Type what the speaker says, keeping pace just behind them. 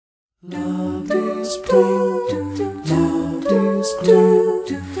Love is blue, love is blue,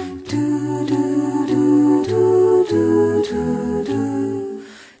 do do do do do do do.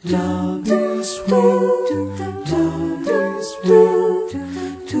 Love is real, love is real,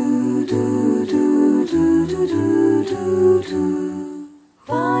 do do do do do do do.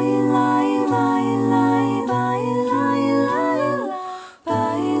 Why lie, why lie, why lie, lie,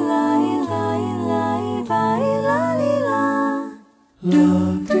 why lie, lie, lie, why lie, lie.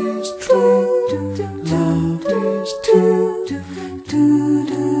 Love is true, love is true, do do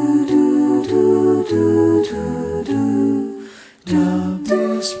do do do do do. Love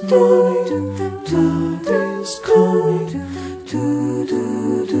is morning, love is coming, do do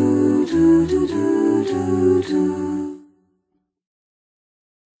do do do do do.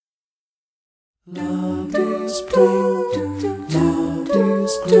 Love is blue, love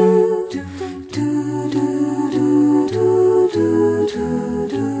is blue, do do do do do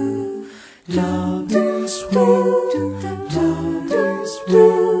do. Love is real, love is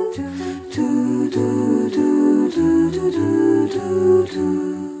real, do do do do do do.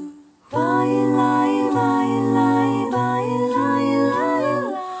 Why lie, why lie, why lie, lie,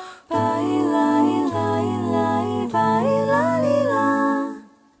 why lie, lie, lie, why lie, lie.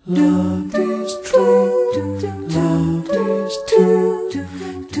 Love is true, love is true, do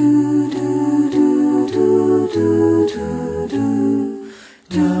do do do do do do.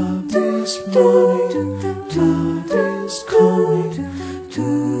 Love is morning, love is coming, do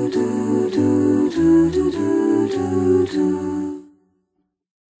do do do do do do.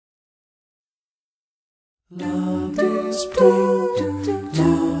 Love is blue,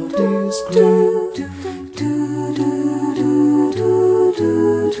 love is blue, do do do do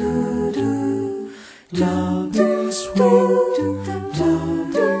do do. Love is real,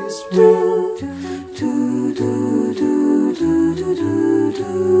 love is real, do do do do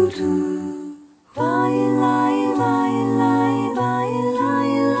do do. Why lie, why lie, why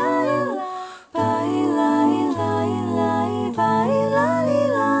lie, lie, why lie, lie, lie, why lie,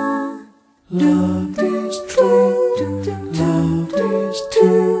 lie. Love